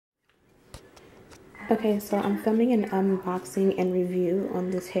Okay, so I'm filming an unboxing and review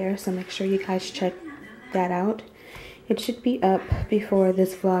on this hair, so make sure you guys check that out. It should be up before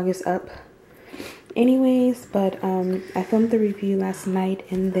this vlog is up anyways, but I filmed the review last night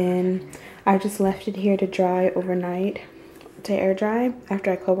and then I just left it here to dry overnight, to air dry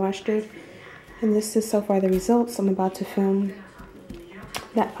after I co-washed it. And this is so far the results. I'm about to film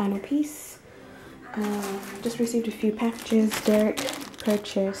that final piece. Just received a few packages. Derek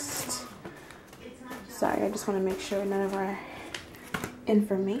purchased, sorry, I just want to make sure none of our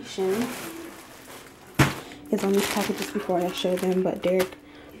information is on these packages before I show them, but Derek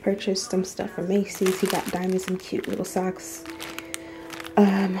purchased some stuff from Macy's. He got Diamond some cute little socks.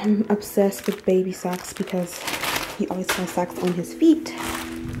 I'm obsessed with baby socks because he always has socks on his feet.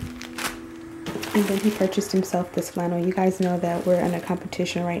 And then he purchased himself this flannel. You guys know that we're in a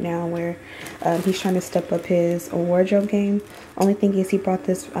competition right now where he's trying to step up his wardrobe game. Only thing is he brought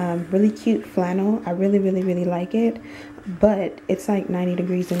this really cute flannel. I really like it. But it's like 90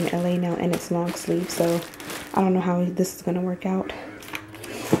 degrees in LA now and it's long sleeve. So I don't know how this is going to work out.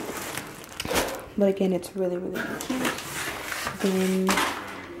 But again, it's really cute. Then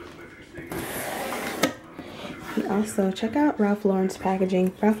he also, check out Ralph Lauren's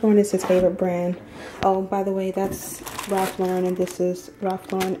packaging. Ralph Lauren is his favorite brand. Oh, by the way, that's Ralph Lauren and this is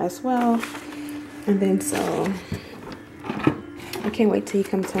Ralph Lauren as well. And then so, I can't wait till he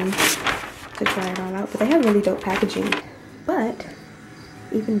comes home to try it all out. But they have really dope packaging. But,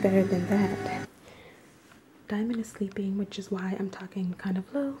 even better than that, Diamond is sleeping, which is why I'm talking kind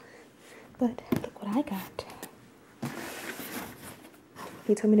of low. But, look what I got.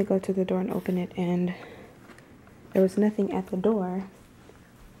 He told me to go to the door and open it, and there was nothing at the door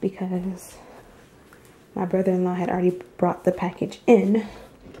because my brother-in-law had already brought the package in.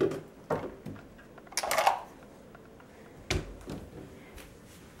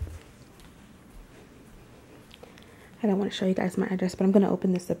 I don't want to show you guys my address, but I'm going to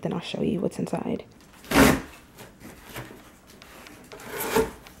open this up, then I'll show you what's inside.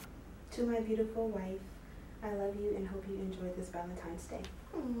 To my beautiful wife, I love you and hope you enjoy this Valentine's Day.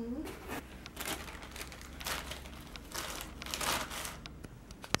 Aww.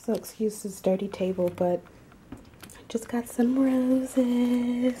 So excuse this dirty table, but I just got some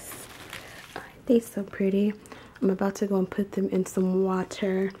roses. Aren't they so pretty? I'm about to go and put them in some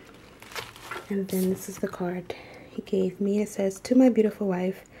water. And then this is the card he gave me. It says, to my beautiful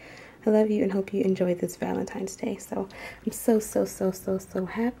wife, I love you and hope you enjoy this Valentine's Day. So I'm so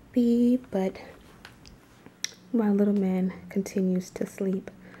happy, but my little man continues to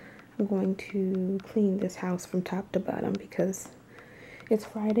sleep. I'm going to clean this house from top to bottom because it's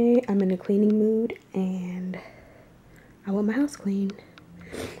Friday, I'm in a cleaning mood, and I want my house clean.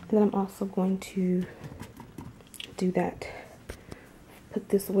 And then I'm also going to do that, put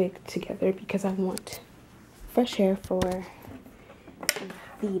this wig together because I want fresh hair for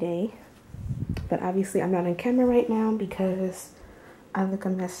the day. But obviously I'm not on camera right now because I look a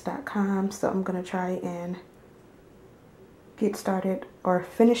mess.com, so I'm going to try and get started or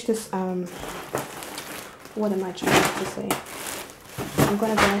finish this, what am I trying to say? I'm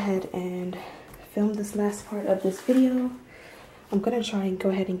going to go ahead and film this last part of this video. I'm going to try and go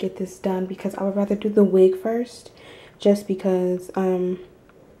ahead and get this done because I would rather do the wig first, just because I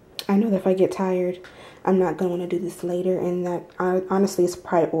know that if I get tired, I'm not going to want to do this later, and that honestly is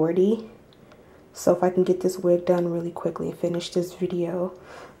priority. So if I can get this wig done really quickly and finish this video,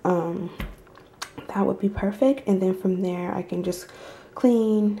 that would be perfect. And then from there I can just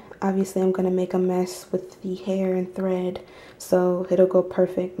clean. Obviously I'm going to make a mess with the hair and thread, so it'll go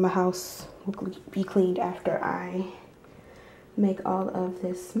perfect. My house will be cleaned after I make all of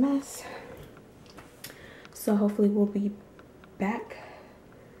this mess. So hopefully we'll be back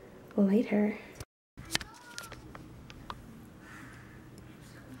later.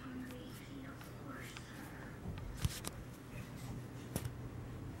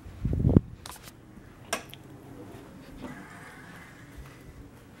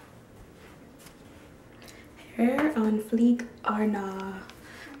 Hair on fleek or nah.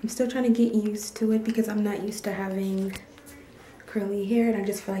 I'm still trying to get used to it because I'm not used to having curly hair and I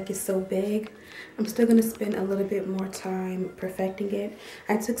just feel like it's so big. I'm still going to spend a little bit more time perfecting it.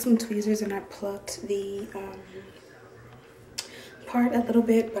 I took some tweezers and I plucked the part a little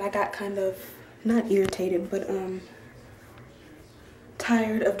bit, but I got kind of, not irritated, but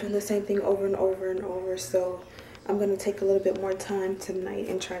tired of doing the same thing over and over. So I'm going to take a little bit more time tonight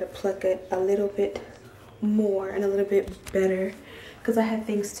and try to pluck it a little bit more and a little bit better because I had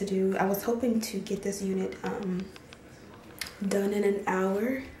things to do. I was hoping to get this unit done in an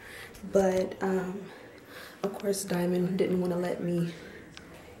hour, but of course Diamond didn't want to let me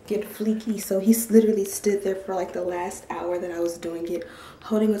get fleeky, so he's literally stood there for like the last hour that I was doing it,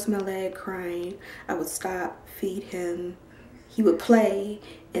 holding onto my leg, crying. I would stop, feed him, he would play,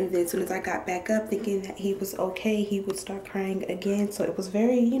 and then as soon as I got back up thinking that he was okay, he would start crying again. So it was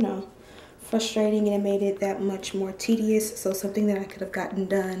very, you know, frustrating, and it made it that much more tedious. So something that I could have gotten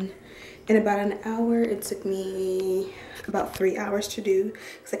done in about an hour, it took me about 3 hours to do,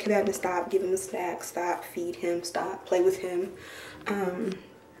 because I kept having to stop, give him a snack, stop, feed him, stop, play with him.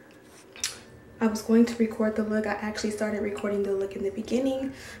 I was going to record the look. I actually started recording the look in the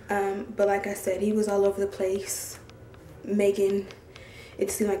beginning, but like I said, he was all over the place. Megan, it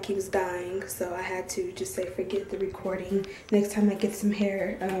seemed like he was dying, so I had to just say forget the recording. Next time I get some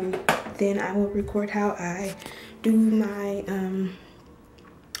hair, then I will record how I do my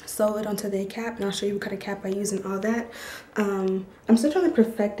sew it onto the cap, and I'll show you what kind of cap I use and all that. I'm still trying to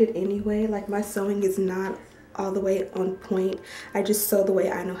perfect it anyway. Like, my sewing is not all the way on point. I just sew the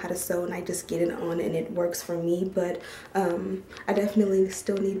way I know how to sew, and I just get it on and it works for me. But I definitely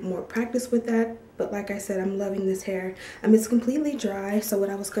still need more practice with that. But like I said, I'm loving this hair. It's completely dry, so what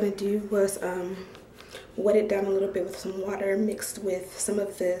I was gonna do was wet it down a little bit with some water mixed with some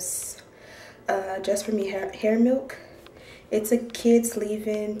of this Just For Me hair milk. It's a kids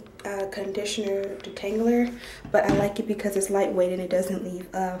leave-in conditioner detangler, but I like it because it's lightweight and it doesn't leave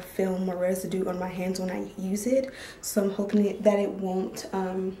film or residue on my hands when I use it. So I'm hoping that it won't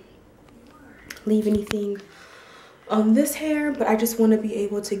leave anything on this hair, but I just want to be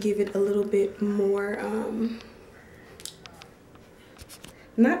able to give it a little bit more,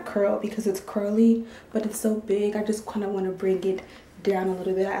 not curl because it's curly, but it's so big. I just kind of want to bring it down a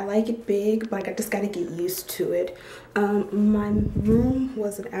little bit. I like it big, but I just got to get used to it. My room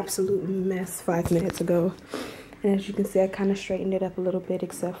was an absolute mess 5 minutes ago, and as you can see, I kind of straightened it up a little bit,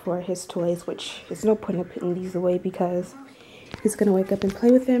 except for his toys, which there's no point in putting these away because he's gonna wake up and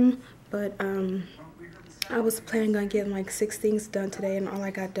play with them. But I was planning on getting like 6 things done today, and all I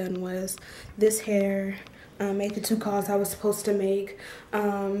got done was this hair, made the 2 calls I was supposed to make.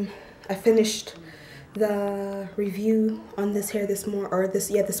 I finished the review on this hair this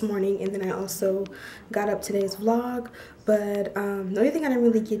morning, and then I also got up today's vlog. But the only thing I didn't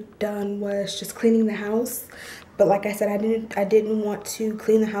really get done was just cleaning the house. But like I said, I didn't want to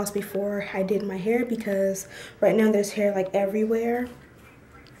clean the house before I did my hair, because right now there's hair like everywhere,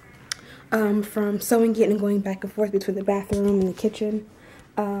 from sewing it and going back and forth between the bathroom and the kitchen.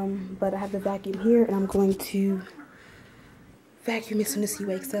 But I have the vacuum here, and I'm going to vacuum as soon as he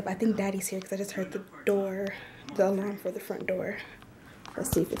wakes up. I think Daddy's here because I just heard the alarm for the front door.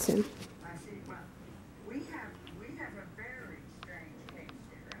 Let's see if it's him. We have a very strange case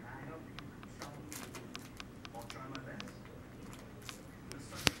here, and I hope you can solve it. I'll try my best.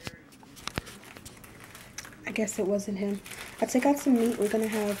 I guess it wasn't him. I took out some meat. We're gonna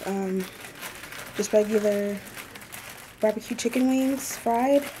have just regular barbecue chicken wings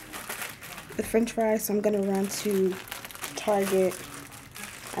fried with French fries. So I'm gonna run to Target,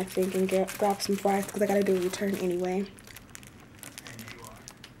 I think, and grab some fries because I gotta do a return anyway.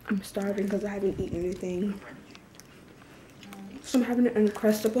 I'm starving because I haven't eaten anything. So I'm having an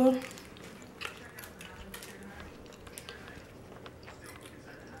Uncrustable.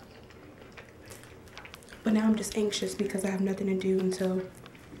 But now I'm just anxious because I have nothing to do until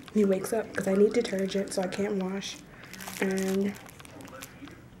he wakes up, because I need detergent so I can't wash, and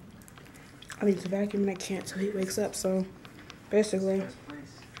I need to vacuum and I can't till he wakes up. So basically,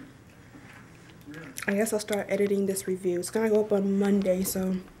 I guess I'll start editing this review. It's gonna go up on Monday,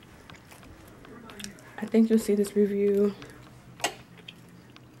 so I think you'll see this review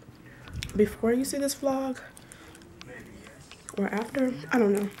before you see this vlog, or after, I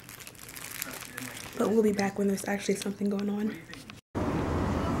don't know. But we'll be back when there's actually something going on.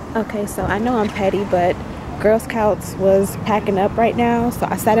 Okay, so I know I'm petty, but Girl Scouts was packing up right now, so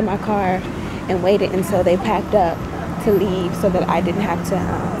I sat in my car and waited until they packed up to leave, so that I didn't have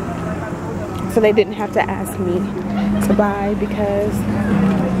to, so they didn't have to ask me to buy, because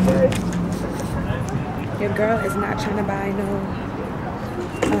your girl is not trying to buy no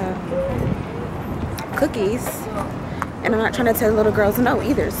cookies, and I'm not trying to tell little girls no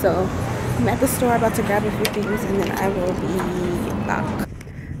either. So I'm at the store about to grab a few things, and then I will be back.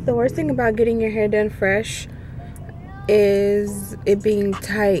 The worst thing about getting your hair done fresh is it being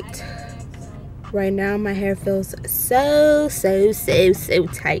tight. Right now my hair feels so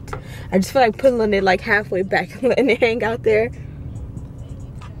tight. I just feel like pulling it like halfway back and letting it hang out there,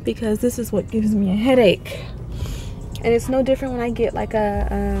 because this is what gives me a headache. And it's no different when I get like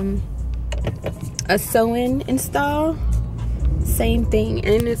a sew-in install. Same thing.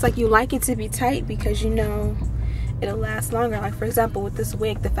 And it's like you like it to be tight because, you know, it'll last longer. Like for example with this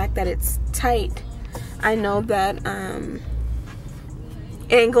wig, the fact that it's tight, I know that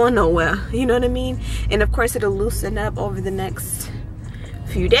it ain't going nowhere, you know what I mean? And of course it'll loosen up over the next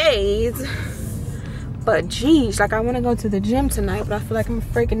few days. But geez, like I want to go to the gym tonight, but I feel like I'm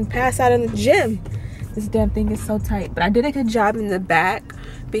freaking pass out in the gym. This damn thing is so tight. But I did a good job in the back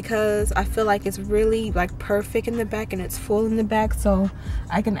because I feel like it's really like perfect in the back and it's full in the back, so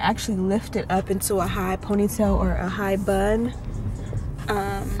I can actually lift it up into a high ponytail or a high bun,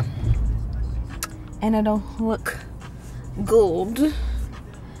 and it'll look good.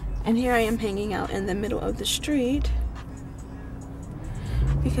 And here I am hanging out in the middle of the street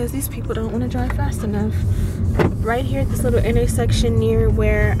because these people don't want to drive fast enough. Right here at this little intersection near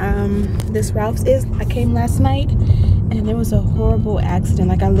where this Ralph's is, I came last night and there was a horrible accident.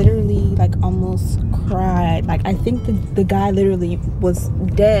 Like I literally like almost cried. Like I think the guy literally was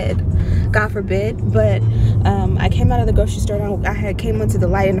dead, God forbid. But I came out of the grocery store and I came onto the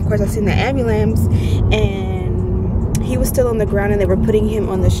light, and of course I seen the ambulance, and he was still on the ground and they were putting him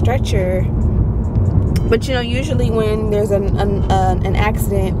on the stretcher. But you know, usually when there's an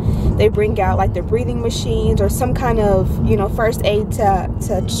accident, they bring out like the breathing machines or some kind of, you know, first aid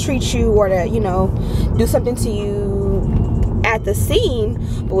to treat you or to, you know, do something to you at the scene.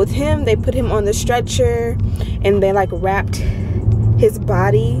 But with him, they put him on the stretcher and they like wrapped his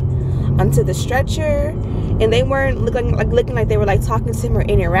body onto the stretcher. And they weren't looking like they were like talking to him or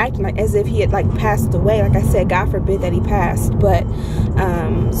interacting, like as if he had like passed away. Like I said, God forbid that he passed, but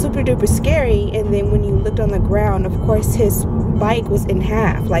super duper scary. And then when you looked on the ground, of course his bike was in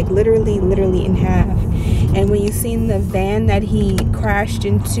half, like literally in half. And when you seen the van that he crashed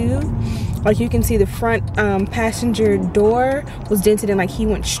into, like you can see the front passenger door was dented and like he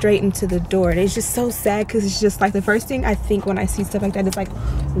went straight into the door. And it's just so sad because it's just like the first thing I think when I see stuff like that is like,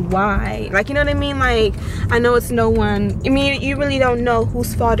 why? Like, you know what I mean? Like, I know it's no one, I mean, you really don't know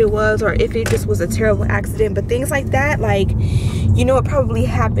whose fault it was or if it just was a terrible accident, but things like that, like, you know, it probably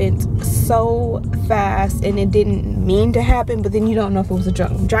happened so fast and it didn't mean to happen, but then you don't know if it was a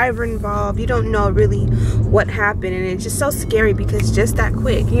drunk driver involved. You don't know really what happened, and it's just so scary because just that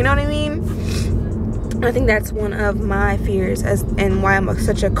quick, you know what I mean? I think that's one of my fears and why I'm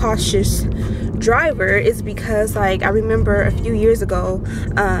such a cautious driver is because, like, I remember a few years ago,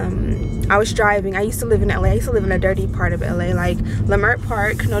 I was driving. I used to live in LA. I used to live in a dirty part of LA, like Leimert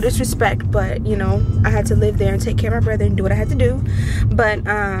Park. No disrespect, but you know, I had to live there and take care of my brother and do what I had to do. But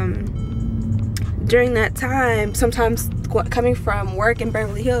during that time, sometimes coming from work in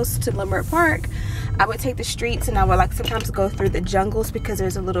Beverly Hills to Leimert Park, I would take the streets and I would like sometimes go through the jungles because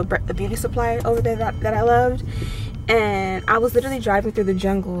there's a little beauty supply over there that I loved. And I was literally driving through the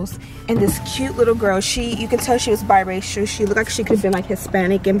jungles, and this cute little girl, you can tell she was biracial. She looked like she could have been like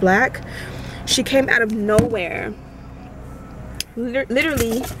Hispanic and black. She came out of nowhere,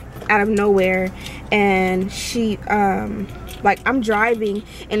 literally out of nowhere, and she like, I'm driving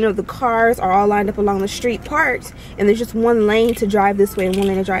and you know, the cars are all lined up along the street parked, and there's just one lane to drive this way and one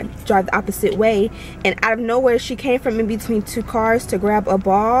lane to drive the opposite way. And out of nowhere, she came from in between two cars to grab a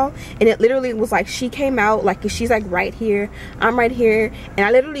ball, and it literally was like she came out like she's like right here, I'm right here, and I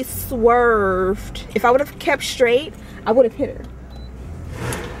literally swerved. If I would have kept straight, I would have hit her.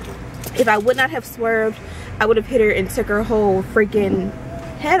 If I would not have swerved, I would have hit her and took her whole freaking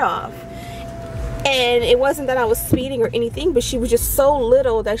head off. And it wasn't that I was speeding or anything, but she was just so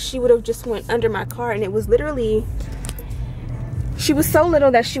little that she would have just went under my car. And it was literally, she was so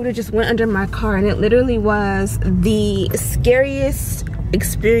little that she would have just went under my car. And it literally was the scariest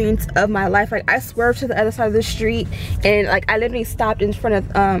experience of my life. Like, I swerved to the other side of the street, and like I literally stopped in front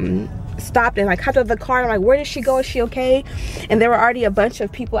of stopped and like hopped out of the car. I'm like, where did she go? Is she okay? And there were already a bunch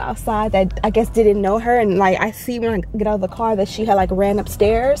of people outside that I guess didn't know her. And like, I see when I get out of the car that she had like ran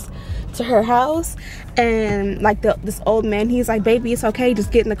upstairs to her house, and like this old man, he's like, baby, it's okay,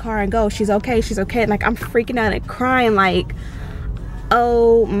 just get in the car and go, she's okay, she's okay. And like, I'm freaking out and crying like,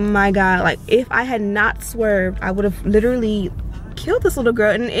 oh my God, like if I had not swerved, I would have literally killed this little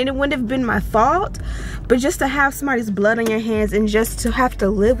girl. And it wouldn't have been my fault, but just to have somebody's blood on your hands and just to have to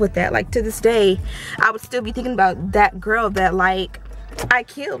live with that, like to this day I would still be thinking about that girl that like I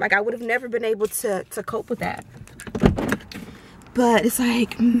killed. Like, I would have never been able to cope with that. But it's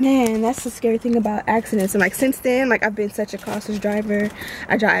like, man, that's the scary thing about accidents. And like, since then, like, I've been such a cautious driver.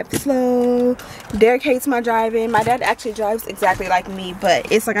 I drive slow. Derek hates my driving. My dad actually drives exactly like me,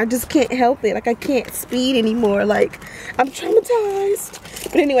 but it's like I just can't help it. Like, I can't speed anymore. Like, I'm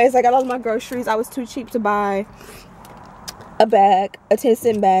traumatized. But anyways, I got all my groceries. I was too cheap to buy a bag, a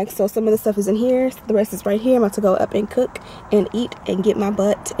 10-cent bag, so some of the stuff is in here, the rest is right here. I'm about to go up and cook and eat and get my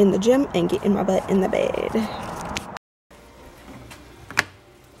butt in the gym and get in my butt in the bed.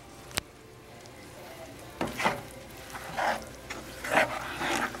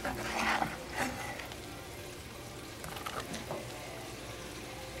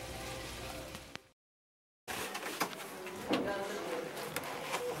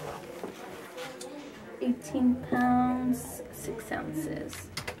 18 pounds, 6 ounces.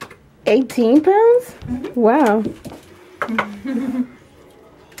 18 pounds? Wow.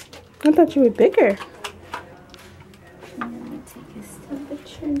 I thought you were bigger. Let me take his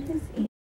temperature and his